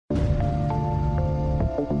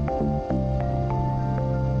Hey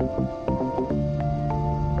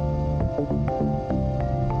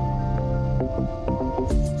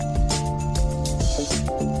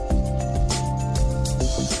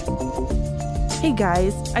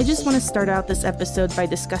guys, I just want to start out this episode by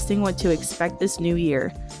discussing what to expect this new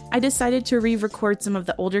year. I decided to re-record some of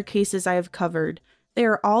the older cases I have covered. They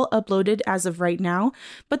are all uploaded as of right now,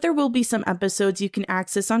 but there will be some episodes you can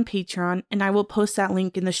access on Patreon, and I will post that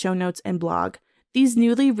link in the show notes and blog. These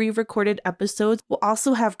newly re-recorded episodes will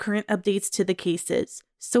also have current updates to the cases.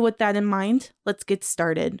 So with that in mind, let's get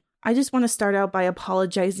started. I just want to start out by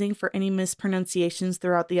apologizing for any mispronunciations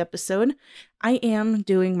throughout the episode. I am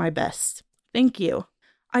doing my best. Thank you.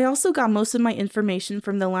 I also got most of my information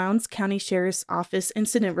from the Lowndes County Sheriff's Office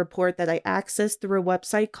incident report that I accessed through a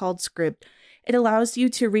website called Scribd. It allows you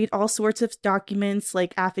to read all sorts of documents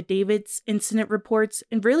like affidavits, incident reports,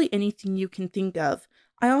 and really anything you can think of.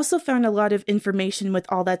 I also found a lot of information with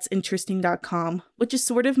allthat'sinteresting.com, which is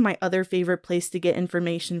sort of my other favorite place to get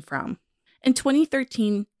information from. In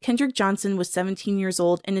 2013, Kendrick Johnson was 17 years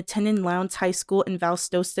old and attended Lowndes High School in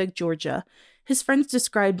Valdosta, Georgia. His friends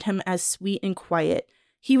described him as sweet and quiet.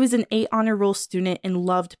 He was an A honor roll student and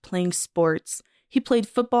loved playing sports. He played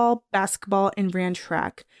football, basketball, and ran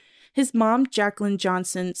track. His mom, Jacqueline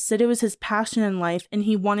Johnson, said it was his passion in life and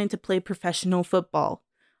he wanted to play professional football.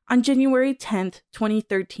 On January 10th,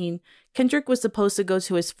 2013, Kendrick was supposed to go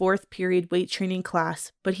to his fourth period weight training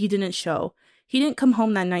class, but he didn't show. He didn't come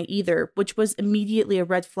home that night either, which was immediately a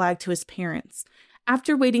red flag to his parents.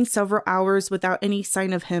 After waiting several hours without any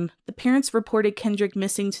sign of him, the parents reported Kendrick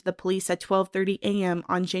missing to the police at 12:30 a.m.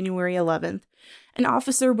 on January 11th. An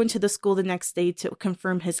officer went to the school the next day to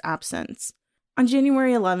confirm his absence. On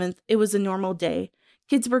January 11th, it was a normal day.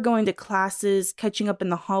 Kids were going to classes, catching up in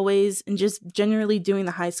the hallways, and just generally doing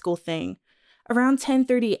the high school thing. Around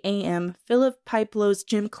 10:30 a.m., Philip Pipelow's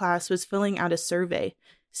gym class was filling out a survey.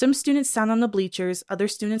 Some students sat on the bleachers, other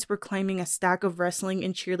students were climbing a stack of wrestling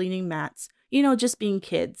and cheerleading mats. Just being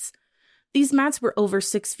kids. These mats were over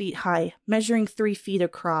 6 feet high, measuring 3 feet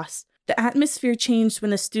across. The atmosphere changed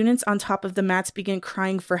when the students on top of the mats began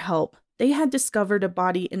crying for help. They had discovered a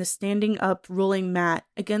body in a standing up, rolling mat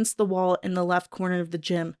against the wall in the left corner of the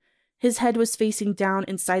gym. His head was facing down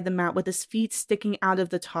inside the mat with his feet sticking out of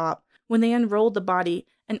the top. When they unrolled the body,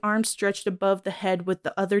 an arm stretched above the head with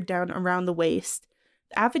the other down around the waist.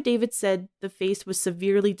 The affidavit said the face was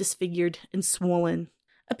severely disfigured and swollen.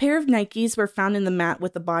 A pair of Nikes were found in the mat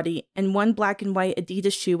with the body, and one black and white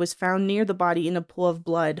Adidas shoe was found near the body in a pool of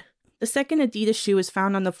blood. The second Adidas shoe was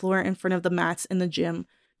found on the floor in front of the mats in the gym.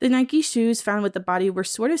 The Nike shoes found with the body were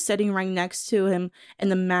sort of sitting right next to him, and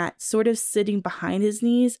the mat sort of sitting behind his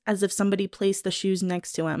knees as if somebody placed the shoes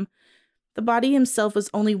next to him. The body himself was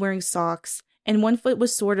only wearing socks, and one foot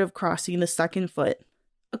was sort of crossing the second foot.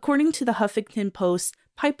 According to the Huffington Post,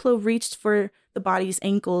 Pipelow reached for the body's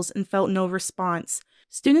ankles and felt no response.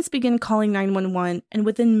 Students began calling 911, and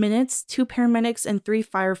within minutes, 2 paramedics and 3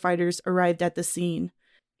 firefighters arrived at the scene.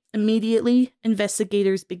 Immediately,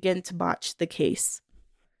 investigators began to botch the case.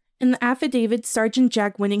 In the affidavit, Sergeant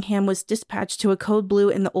Jack Winningham was dispatched to a Code Blue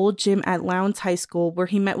in the old gym at Lowndes High School, where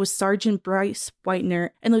he met with Sergeant Bryce Whitener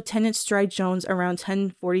and Lieutenant Stride Jones around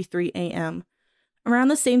 10:43 a.m. Around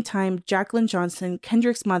the same time, Jacqueline Johnson,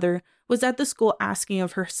 Kendrick's mother, was at the school asking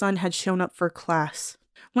if her son had shown up for class.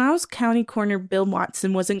 Lowndes County Coroner Bill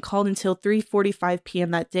Watson wasn't called until 3:45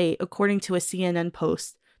 p.m. that day, according to a CNN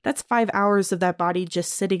post. That's 5 hours of that body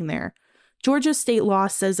just sitting there. Georgia state law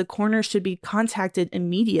says a coroner should be contacted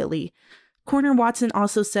immediately. Coroner Watson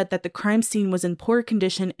also said that the crime scene was in poor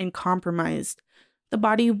condition and compromised. The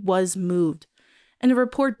body was moved. In a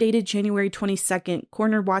report dated January 22nd,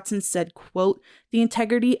 Coroner Watson said, quote, "The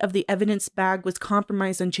integrity of the evidence bag was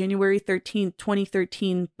compromised on January 13,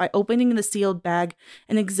 2013 by opening the sealed bag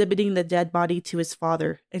and exhibiting the dead body to his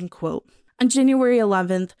father," end quote. On January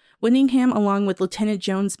 11th, Winningham, along with Lieutenant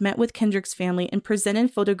Jones, met with Kendrick's family and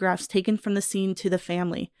presented photographs taken from the scene to the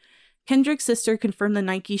family. Kendrick's sister confirmed the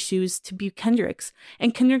Nike shoes to be Kendrick's,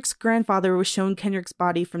 and Kendrick's grandfather was shown Kendrick's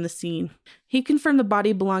body from the scene. He confirmed the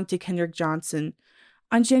body belonged to Kendrick Johnson.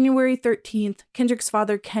 On January 13th, Kendrick's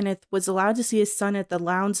father, Kenneth, was allowed to see his son at the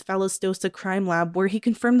Lowndes Valdosta Crime Lab, where he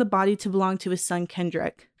confirmed the body to belong to his son,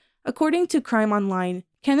 Kendrick. According to Crime Online,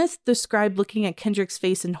 Kenneth described looking at Kendrick's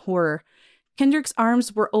face in horror. Kendrick's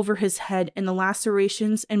arms were over his head, and the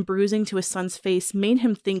lacerations and bruising to his son's face made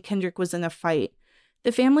him think Kendrick was in a fight.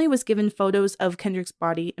 The family was given photos of Kendrick's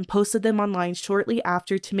body and posted them online shortly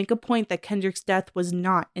after to make a point that Kendrick's death was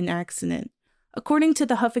not an accident. According to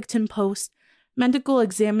the Huffington Post, Medical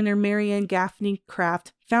examiner Marianne Gaffney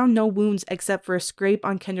Kraft found no wounds except for a scrape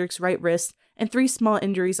on Kendrick's right wrist and 3 small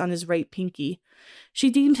injuries on his right pinky. She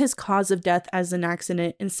deemed his cause of death as an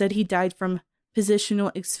accident and said he died from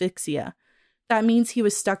positional asphyxia. That means he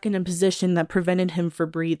was stuck in a position that prevented him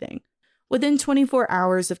from breathing. Within 24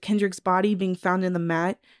 hours of Kendrick's body being found in the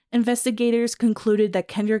mat, investigators concluded that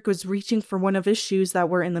Kendrick was reaching for one of his shoes that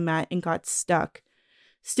were in the mat and got stuck.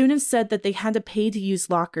 Students said that they had to pay to use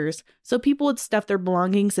lockers, so people would stuff their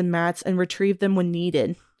belongings in mats and retrieve them when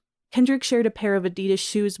needed. Kendrick shared a pair of Adidas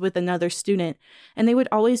shoes with another student, and they would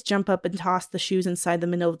always jump up and toss the shoes inside the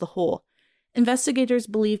middle of the hole. Investigators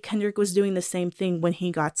believe Kendrick was doing the same thing when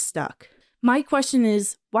he got stuck. My question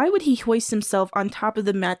is, why would he hoist himself on top of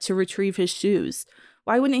the mat to retrieve his shoes?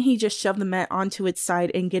 Why wouldn't he just shove the mat onto its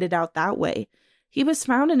side and get it out that way? He was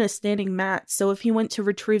found in a standing mat, so if he went to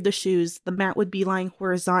retrieve the shoes, the mat would be lying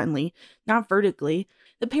horizontally, not vertically.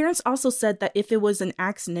 The parents also said that if it was an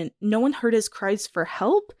accident, no one heard his cries for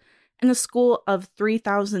help in a school of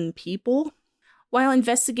 3,000 people. While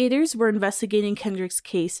investigators were investigating Kendrick's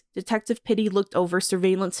case, Detective Pitty looked over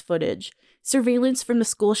surveillance footage. Surveillance from the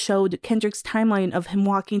school showed Kendrick's timeline of him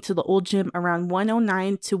walking to the old gym around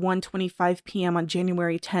 1:09 to 1:25 p.m. on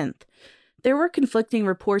January 10th. There were conflicting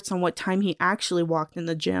reports on what time he actually walked in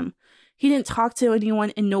the gym. He didn't talk to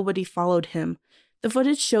anyone and nobody followed him. The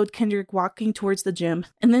footage showed Kendrick walking towards the gym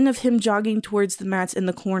and then of him jogging towards the mats in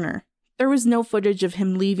the corner. There was no footage of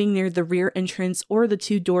him leaving near the rear entrance or the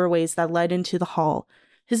 2 doorways that led into the hall.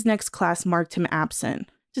 His next class marked him absent.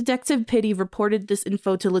 Detective Pitty reported this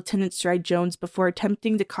info to Lieutenant Stride Jones before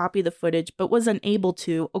attempting to copy the footage, but was unable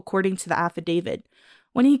to, according to the affidavit.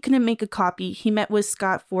 When he couldn't make a copy, he met with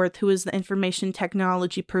Scott Forth, who is the information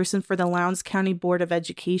technology person for the Lowndes County Board of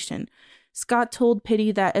Education. Scott told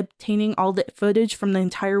Pitty that obtaining all the footage from the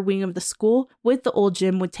entire wing of the school with the old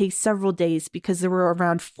gym would take several days because there were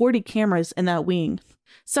around 40 cameras in that wing.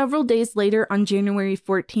 Several days later, on January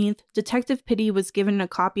 14th, Detective Pitty was given a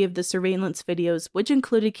copy of the surveillance videos, which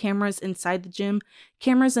included cameras inside the gym,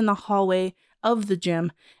 cameras in the hallway of the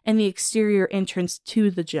gym, and the exterior entrance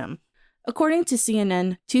to the gym. According to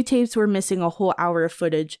CNN, 2 tapes were missing a whole hour of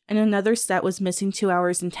footage, and another set was missing 2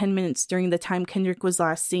 hours and 10 minutes during the time Kendrick was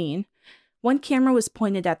last seen. One camera was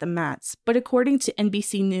pointed at the mats, but according to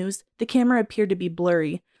NBC News, the camera appeared to be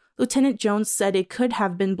blurry. Lieutenant Jones said it could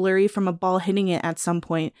have been blurry from a ball hitting it at some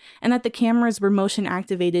point, and that the cameras were motion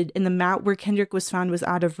activated and the mat where Kendrick was found was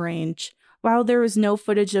out of range. While there was no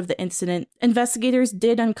footage of the incident, investigators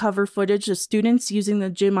did uncover footage of students using the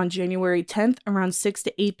gym on January 10th around 6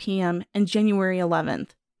 to 8 p.m. and January 11th.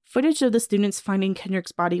 Footage of the students finding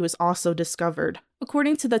Kendrick's body was also discovered.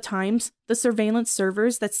 According to the Times, the surveillance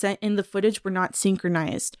servers that sent in the footage were not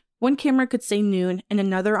synchronized. One camera could say noon and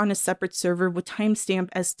another on a separate server would timestamp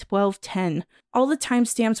as 12:10. All the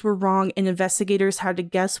timestamps were wrong and investigators had to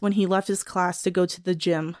guess when he left his class to go to the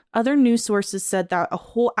gym. Other news sources said that a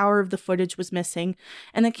whole hour of the footage was missing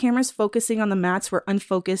and the cameras focusing on the mats were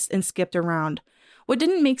unfocused and skipped around. What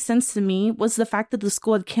didn't make sense to me was the fact that the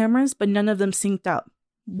school had cameras but none of them synced up.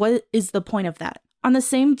 What is the point of that? On the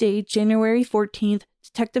same day, January 14th,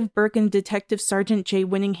 Detective Burke and Detective Sergeant Jay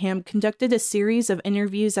Winningham conducted a series of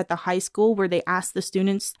interviews at the high school where they asked the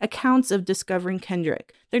students accounts of discovering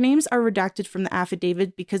Kendrick. Their names are redacted from the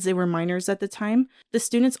affidavit because they were minors at the time. The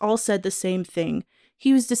students all said the same thing.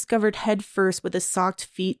 He was discovered head first with his socked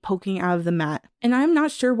feet poking out of the mat. And I'm not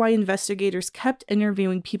sure why investigators kept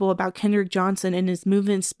interviewing people about Kendrick Johnson and his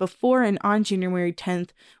movements before and on January 10th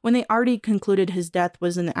when they already concluded his death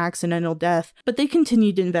was an accidental death, but they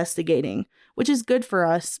continued investigating, which is good for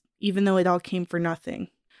us, even though it all came for nothing.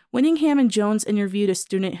 Winningham and Jones interviewed a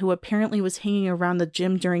student who apparently was hanging around the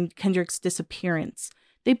gym during Kendrick's disappearance.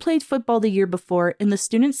 They played football the year before, and the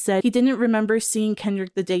student said he didn't remember seeing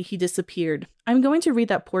Kendrick the day he disappeared. I'm going to read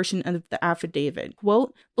that portion of the affidavit.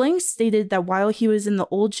 Quote, Blank stated that while he was in the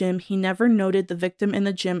old gym, he never noted the victim in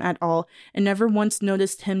the gym at all and never once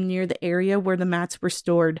noticed him near the area where the mats were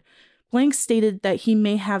stored. Blank stated that he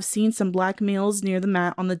may have seen some black males near the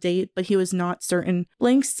mat on the date, but he was not certain.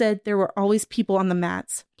 Blank said there were always people on the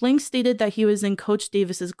mats. Blank stated that he was in Coach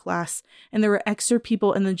Davis's class, and there were extra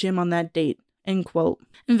people in the gym on that date. End quote.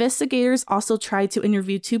 Investigators also tried to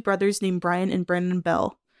interview 2 brothers named Brian and Brandon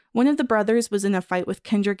Bell. One of the brothers was in a fight with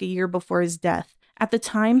Kendrick a year before his death. At the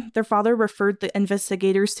time, their father referred the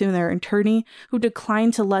investigators to their attorney, who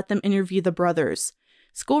declined to let them interview the brothers.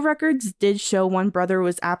 School records did show one brother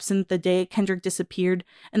was absent the day Kendrick disappeared,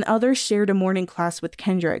 and the other shared a morning class with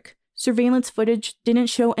Kendrick. Surveillance footage didn't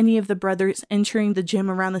show any of the brothers entering the gym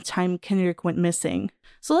around the time Kendrick went missing.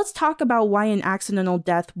 So let's talk about why an accidental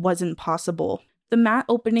death wasn't possible. The mat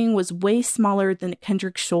opening was way smaller than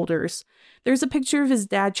Kendrick's shoulders. There's a picture of his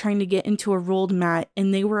dad trying to get into a rolled mat,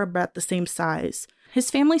 and they were about the same size.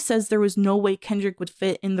 His family says there was no way Kendrick would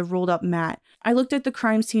fit in the rolled up mat. I looked at the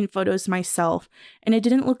crime scene photos myself, and it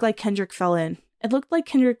didn't look like Kendrick fell in. It looked like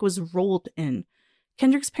Kendrick was rolled in.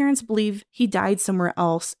 Kendrick's parents believe he died somewhere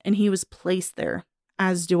else, and he was placed there,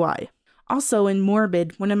 as do I. Also, in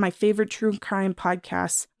Morbid, one of my favorite true crime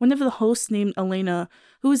podcasts, one of the hosts named Elena,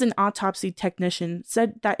 who is an autopsy technician,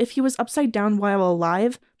 said that if he was upside down while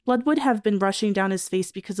alive, blood would have been rushing down his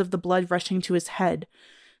face because of the blood rushing to his head.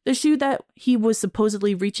 The shoe that he was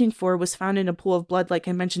supposedly reaching for was found in a pool of blood like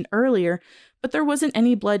I mentioned earlier, but there wasn't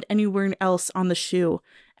any blood anywhere else on the shoe.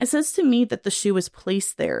 It says to me that the shoe was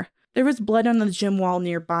placed there. There was blood on the gym wall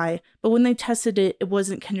nearby, but when they tested it, it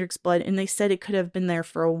wasn't Kendrick's blood, and they said it could have been there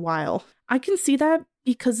for a while. I can see that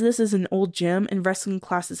because this is an old gym and wrestling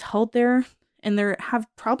classes held there, and there have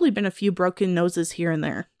probably been a few broken noses here and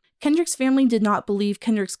there. Kendrick's family did not believe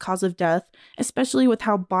Kendrick's cause of death, especially with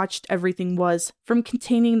how botched everything was, from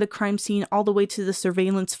containing the crime scene all the way to the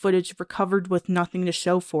surveillance footage recovered with nothing to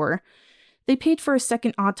show for. They paid for a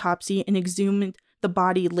second autopsy and exhumed the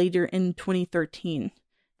body later in 2013.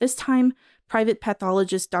 This time, private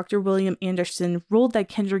pathologist Dr. William Anderson ruled that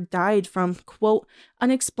Kendrick died from, quote,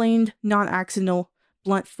 unexplained, non-accidental,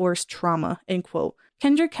 blunt force trauma, end quote.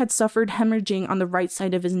 Kendrick had suffered hemorrhaging on the right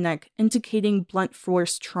side of his neck, indicating blunt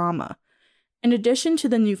force trauma. In addition to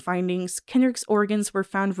the new findings, Kendrick's organs were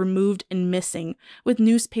found removed and missing, with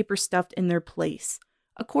newspaper stuffed in their place.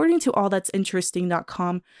 According to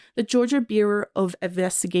allthat'sinteresting.com, the Georgia Bureau of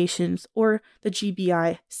Investigations, or the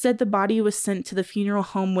GBI, said the body was sent to the funeral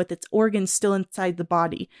home with its organs still inside the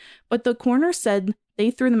body, but the coroner said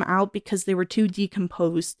they threw them out because they were too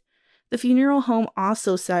decomposed. The funeral home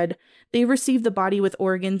also said they received the body with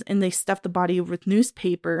organs and they stuffed the body with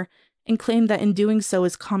newspaper and claimed that in doing so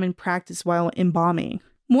is common practice while embalming.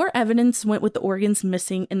 More evidence went with the organs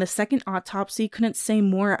missing, and the second autopsy couldn't say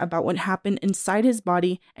more about what happened inside his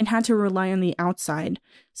body and had to rely on the outside.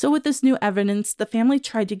 So with this new evidence, the family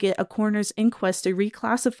tried to get a coroner's inquest to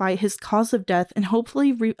reclassify his cause of death and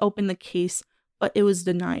hopefully reopen the case, but it was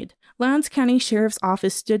denied. Lowndes County Sheriff's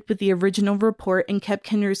Office stood with the original report and kept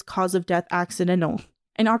Kendrick's cause of death accidental.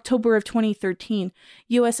 In October of 2013,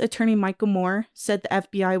 U.S. Attorney Michael Moore said the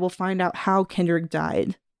FBI will find out how Kendrick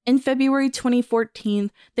died. In February 2014,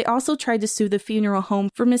 they also tried to sue the funeral home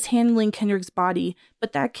for mishandling Kendrick's body,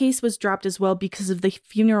 but that case was dropped as well because of the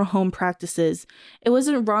funeral home practices. It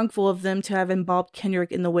wasn't wrongful of them to have embalmed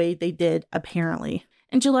Kendrick in the way they did, apparently.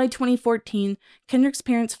 In July 2014, Kendrick's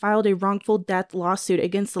parents filed a wrongful death lawsuit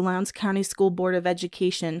against the Lowndes County School Board of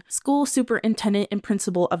Education, school superintendent and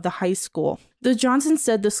principal of the high school. The Johnsons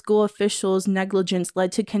said the school officials' negligence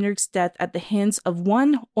led to Kendrick's death at the hands of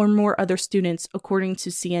one or more other students, according to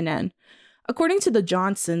CNN. According to the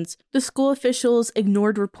Johnsons, the school officials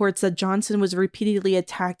ignored reports that Johnson was repeatedly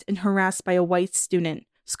attacked and harassed by a white student.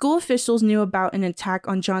 School officials knew about an attack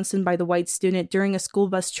on Johnson by the white student during a school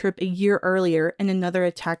bus trip a year earlier and another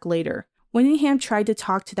attack later. Winningham tried to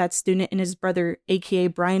talk to that student and his brother, aka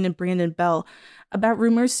Brian and Brandon Bell, about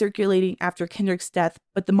rumors circulating after Kendrick's death,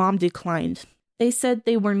 but the mom declined. They said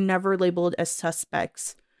they were never labeled as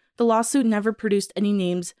suspects. The lawsuit never produced any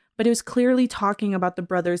names, but it was clearly talking about the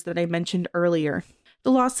brothers that I mentioned earlier.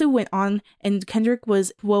 The lawsuit went on, and Kendrick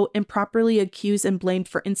was, quote, improperly accused and blamed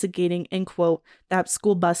for instigating, end quote, that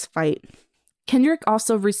school bus fight. Kendrick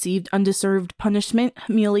also received undeserved punishment,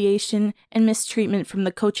 humiliation, and mistreatment from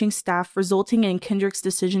the coaching staff, resulting in Kendrick's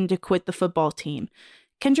decision to quit the football team.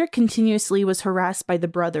 Kendrick continuously was harassed by the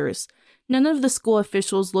brothers. None of the school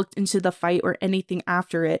officials looked into the fight or anything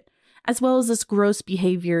after it. As well as this gross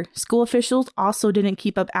behavior, school officials also didn't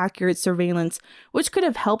keep up accurate surveillance, which could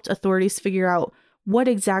have helped authorities figure out what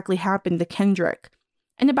exactly happened to Kendrick.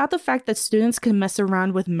 And about the fact that students can mess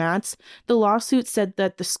around with mats, the lawsuit said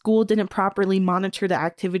that the school didn't properly monitor the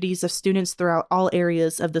activities of students throughout all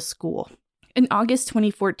areas of the school. In August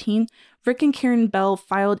 2014, Rick and Karen Bell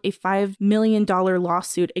filed a $5 million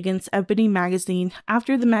lawsuit against Ebony Magazine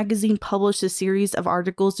after the magazine published a series of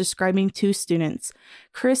articles describing two students,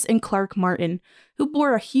 Chris and Clark Martin, who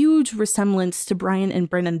bore a huge resemblance to Brian and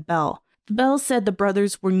Brennan Bell. The Bells said the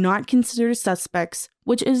brothers were not considered suspects,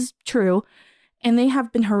 which is true, and they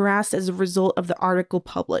have been harassed as a result of the article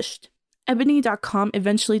published. Ebony.com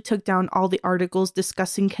eventually took down all the articles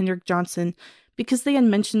discussing Kendrick Johnson because they had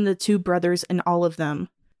mentioned the two brothers in all of them.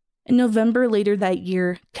 In November later that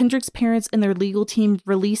year, Kendrick's parents and their legal team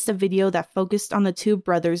released a video that focused on the two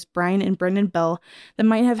brothers, Brian and Brendan Bell, that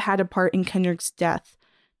might have had a part in Kendrick's death.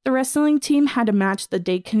 The wrestling team had a match the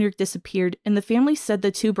day Kendrick disappeared, and the family said the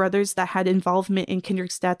two brothers that had involvement in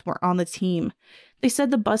Kendrick's death were on the team. They said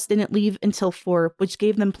the bus didn't leave until 4, which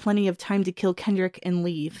gave them plenty of time to kill Kendrick and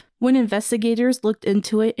leave. When investigators looked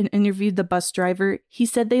into it and interviewed the bus driver, he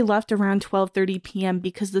said they left around 12:30 p.m.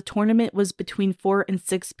 because the tournament was between 4 and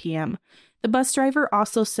 6 p.m. The bus driver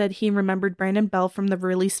also said he remembered Brandon Bell from the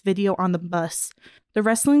release video on the bus. The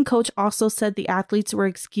wrestling coach also said the athletes were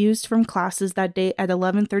excused from classes that day at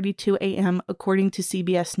 11:32 a.m., according to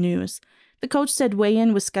CBS News. The coach said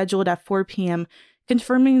weigh-in was scheduled at 4 p.m.,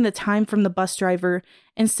 confirming the time from the bus driver,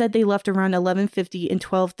 and said they left around 11:50 and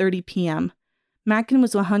 12:30 p.m. Macon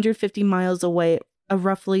was 150 miles away, a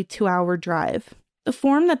roughly 2-hour drive. The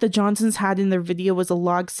form that the Johnsons had in their video was a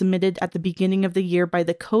log submitted at the beginning of the year by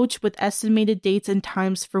the coach with estimated dates and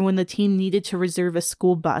times for when the team needed to reserve a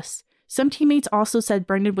school bus. Some teammates also said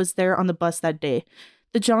Brendan was there on the bus that day.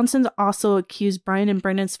 The Johnsons also accused Brian and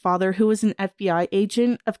Brendan's father, who was an FBI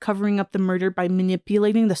agent, of covering up the murder by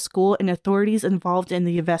manipulating the school and authorities involved in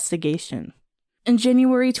the investigation. In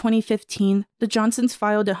January 2015, the Johnsons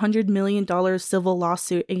filed a $100 million civil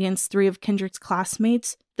lawsuit against 3 of Kendrick's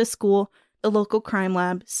classmates, the school, the local crime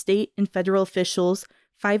lab, state and federal officials,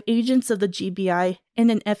 5 agents of the GBI,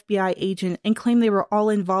 and an FBI agent, and claimed they were all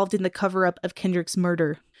involved in the cover-up of Kendrick's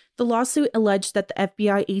murder. The lawsuit alleged that the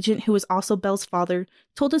FBI agent, who was also Bell's father,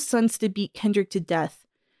 told his sons to beat Kendrick to death.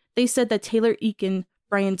 They said that Taylor Eakin,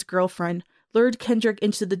 Brian's girlfriend, lured Kendrick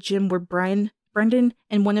into the gym where Brendan,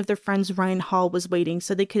 and one of their friends, Ryan Hall, was waiting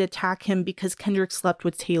so they could attack him because Kendrick slept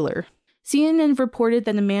with Taylor. CNN reported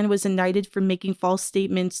that a man was indicted for making false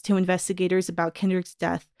statements to investigators about Kendrick's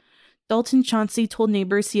death. Dalton Chauncey told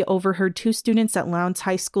neighbors he overheard 2 students at Lowndes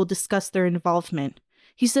High School discuss their involvement.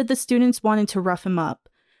 He said the students wanted to rough him up.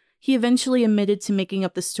 He eventually admitted to making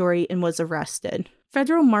up the story and was arrested.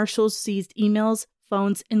 Federal marshals seized emails,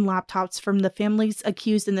 phones, and laptops from the families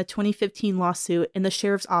accused in the 2015 lawsuit in the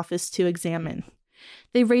sheriff's office to examine.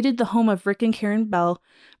 They raided the home of Rick and Karen Bell,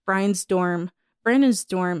 Brian's dorm, Brandon's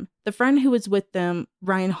dorm, the friend who was with them,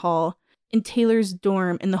 Ryan Hall, and Taylor's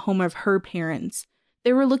dorm in the home of her parents.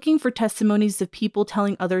 They were looking for testimonies of people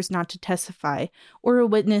telling others not to testify, or a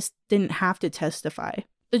witness didn't have to testify.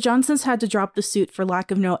 The Johnsons had to drop the suit for lack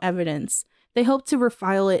of no evidence. They hoped to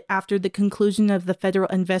refile it after the conclusion of the federal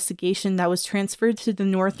investigation that was transferred to the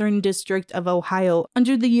Northern District of Ohio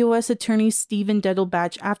under the U.S. Attorney Stephen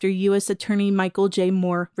Dettelbach after U.S. Attorney Michael J.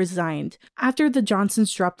 Moore resigned. After the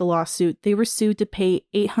Johnsons dropped the lawsuit, they were sued to pay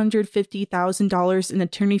 $850,000 in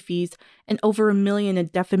attorney fees and over $1 million in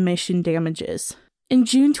defamation damages. In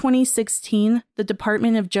June 2016, the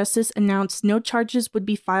Department of Justice announced no charges would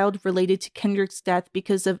be filed related to Kendrick's death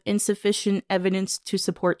because of insufficient evidence to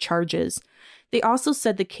support charges. They also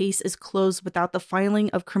said the case is closed without the filing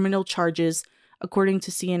of criminal charges, according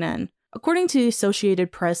to CNN. According to the Associated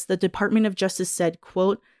Press, the Department of Justice said,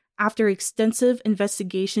 quote, "After extensive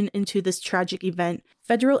investigation into this tragic event,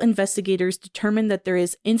 federal investigators determined that there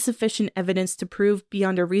is insufficient evidence to prove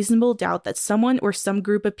beyond a reasonable doubt that someone or some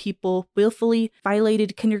group of people willfully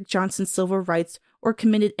violated Kendrick Johnson's civil rights or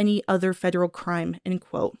committed any other federal crime," end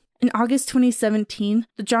quote. In August 2017,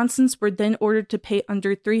 the Johnsons were then ordered to pay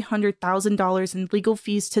under $300,000 in legal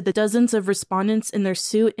fees to the dozens of respondents in their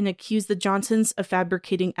suit and accused the Johnsons of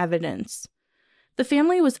fabricating evidence. The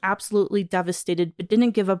family was absolutely devastated but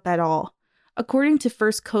didn't give up at all. According to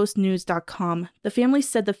FirstCoastNews.com, the family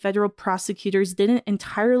said the federal prosecutors didn't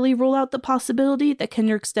entirely rule out the possibility that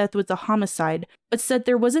Kendrick's death was a homicide, but said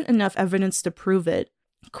there wasn't enough evidence to prove it.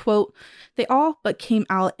 Quote, "They all but came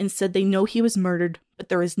out and said they know he was murdered, but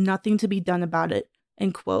there is nothing to be done about it,"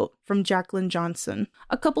 end quote, from Jacqueline Johnson.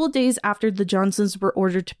 A couple of days after the Johnsons were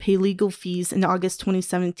ordered to pay legal fees in August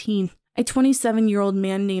 2017, a 27-year-old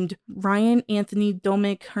man named Ryan Anthony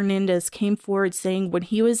Domick Hernandez came forward saying when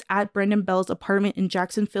he was at Brandon Bell's apartment in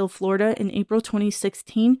Jacksonville, Florida in April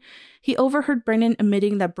 2016, he overheard Brandon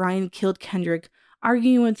admitting that Brian killed Kendrick,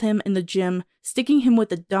 arguing with him in the gym, sticking him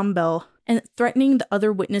with a dumbbell, and threatening the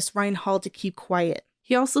other witness, Ryan Hall, to keep quiet.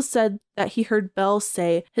 He also said that he heard Bell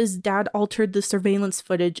say his dad altered the surveillance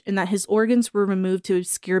footage and that his organs were removed to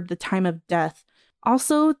obscure the time of death.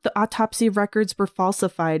 Also, the autopsy records were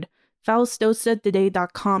falsified.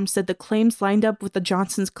 FaustosaToday.com said the claims lined up with the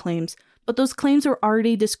Johnsons' claims, but those claims were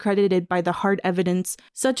already discredited by the hard evidence,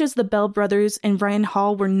 such as the Bell brothers and Ryan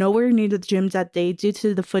Hall were nowhere near the gym that day due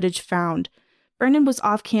to the footage found. Brandon was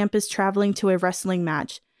off campus traveling to a wrestling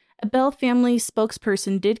match. A Bell family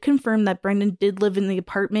spokesperson did confirm that Brendan did live in the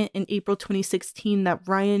apartment in April 2016 that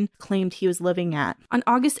Ryan claimed he was living at. On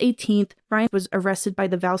August 18th, Ryan was arrested by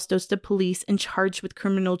the Valdosta police and charged with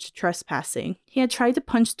criminal trespassing. He had tried to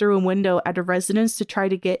punch through a window at a residence to try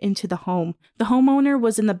to get into the home. The homeowner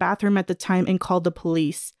was in the bathroom at the time and called the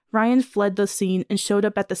police. Ryan fled the scene and showed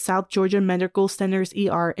up at the South Georgia Medical Center's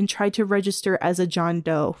ER and tried to register as a John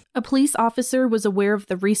Doe. A police officer was aware of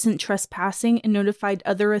the recent trespassing and notified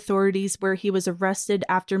other authorities where he was arrested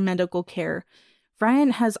after medical care.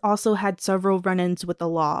 Ryan has also had several run-ins with the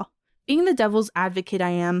law. Being the devil's advocate I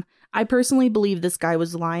am, I personally believe this guy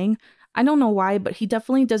was lying. I don't know why, but he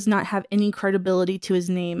definitely does not have any credibility to his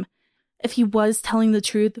name. If he was telling the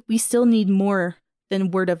truth, we still need more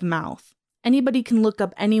than word of mouth. Anybody can look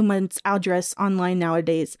up anyone's address online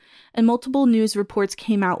nowadays, and multiple news reports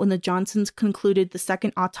came out when the Johnsons concluded the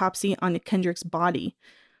second autopsy on Kendrick's body.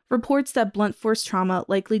 Reports that blunt force trauma,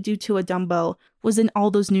 likely due to a dumbbell, was in all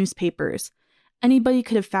those newspapers. Anybody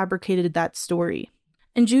could have fabricated that story.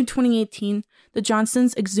 In June 2018, the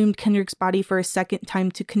Johnsons exhumed Kendrick's body for a second time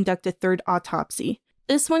to conduct a third autopsy.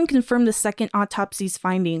 This one confirmed the second autopsy's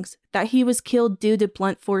findings, that he was killed due to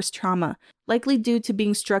blunt force trauma, likely due to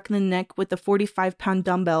being struck in the neck with a 45-pound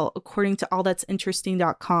dumbbell, according to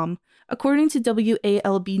allthat'sinteresting.com. According to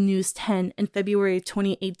WALB News 10 in February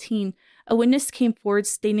 2018, a witness came forward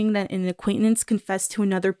stating that an acquaintance confessed to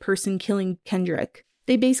another person killing Kendrick.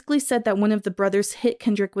 They basically said that one of the brothers hit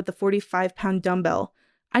Kendrick with a 45-pound dumbbell.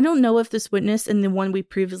 I don't know if this witness and the one we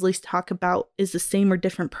previously talked about is the same or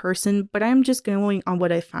different person, but I am just going on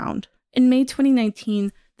what I found. In May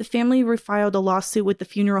 2019, the family refiled a lawsuit with the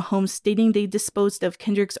funeral home stating they disposed of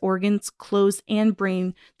Kendrick's organs, clothes, and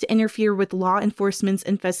brain to interfere with law enforcement's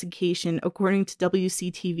investigation, according to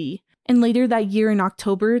WCTV. And later that year in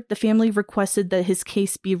October, the family requested that his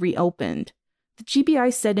case be reopened. The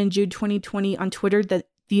GBI said in June 2020 on Twitter that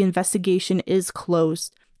the investigation is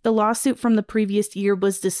closed. The lawsuit from the previous year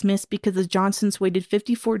was dismissed because the Johnsons waited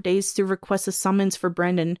 54 days to request a summons for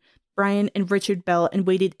Brendan, Brian, and Richard Bell, and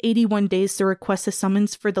waited 81 days to request a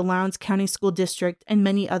summons for the Lowndes County School District and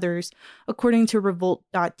many others, according to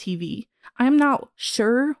Revolt.tv. I am not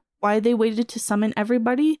sure why they waited to summon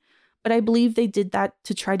everybody, but I believe they did that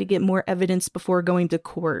to try to get more evidence before going to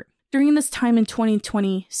court. During this time in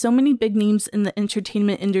 2020, so many big names in the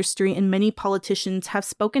entertainment industry and many politicians have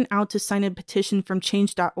spoken out to sign a petition from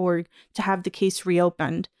Change.org to have the case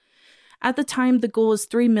reopened. At the time, the goal was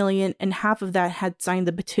 3 million, and half of that had signed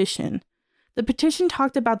the petition. The petition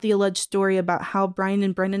talked about the alleged story about how Brian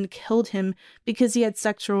and Brendan killed him because he had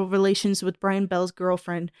sexual relations with Brian Bell's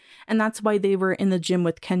girlfriend, and that's why they were in the gym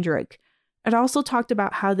with Kendrick. It also talked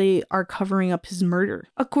about how they are covering up his murder.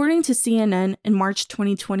 According to CNN, in March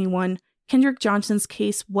 2021, Kendrick Johnson's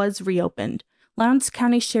case was reopened. Lowndes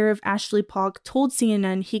County Sheriff Ashley Polk told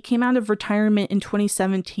CNN he came out of retirement in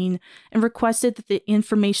 2017 and requested that the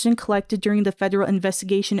information collected during the federal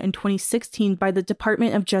investigation in 2016 by the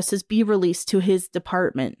Department of Justice be released to his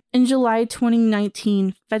department. In July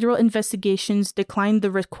 2019, federal investigations declined the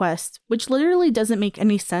request, which literally doesn't make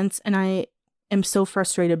any sense, and I am so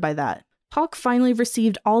frustrated by that. Polk finally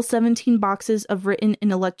received all 17 boxes of written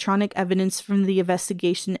and electronic evidence from the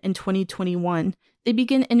investigation in 2021. They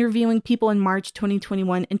began interviewing people in March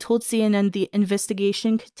 2021 and told CNN the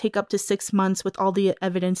investigation could take up to 6 months with all the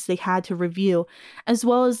evidence they had to review, as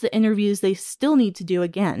well as the interviews they still need to do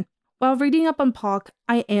again. While reading up on Polk,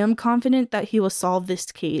 I am confident that he will solve this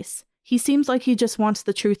case. He seems like he just wants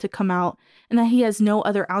the truth to come out and that he has no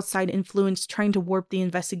other outside influence trying to warp the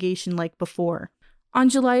investigation like before. On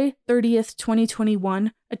July 30th,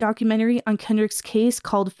 2021, a documentary on Kendrick's case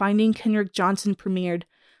called Finding Kendrick Johnson premiered.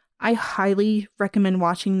 I highly recommend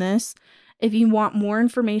watching this. If you want more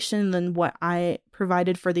information than what I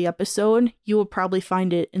provided for the episode, you will probably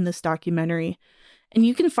find it in this documentary. And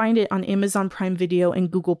you can find it on Amazon Prime Video and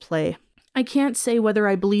Google Play. I can't say whether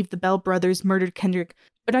I believe the Bell brothers murdered Kendrick,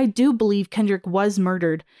 but I do believe Kendrick was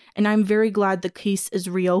murdered, and I'm very glad the case is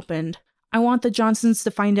reopened. I want the Johnsons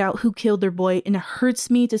to find out who killed their boy, and it hurts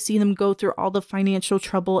me to see them go through all the financial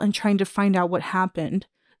trouble and trying to find out what happened.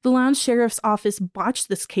 The Lowndes Sheriff's Office botched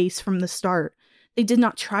this case from the start. They did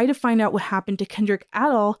not try to find out what happened to Kendrick at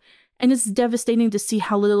all, and it's devastating to see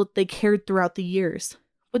how little they cared throughout the years.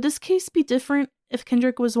 Would this case be different if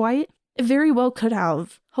Kendrick was white? It very well could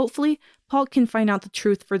have. Hopefully, Paul can find out the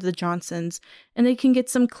truth for the Johnsons, and they can get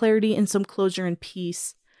some clarity and some closure and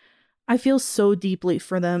peace. I feel so deeply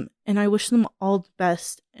for them, and I wish them all the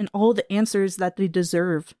best and all the answers that they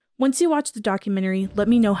deserve. Once you watch the documentary, let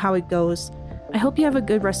me know how it goes. I hope you have a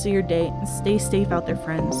good rest of your day and stay safe out there,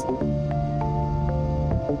 friends.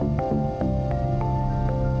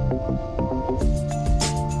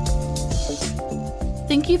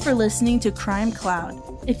 Thank you for listening to Crime Cloud.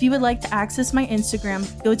 If you would like to access my Instagram,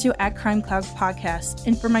 go to @CrimeCloudPodcast,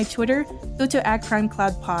 and for my Twitter, go to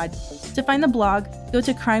 @CrimeCloudPod. To find the blog, go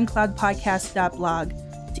to crimecloudpodcast.blog.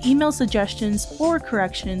 To email suggestions or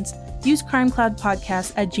corrections, use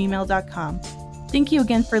crimecloudpodcast@gmail.com. Thank you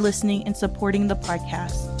again for listening and supporting the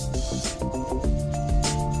podcast.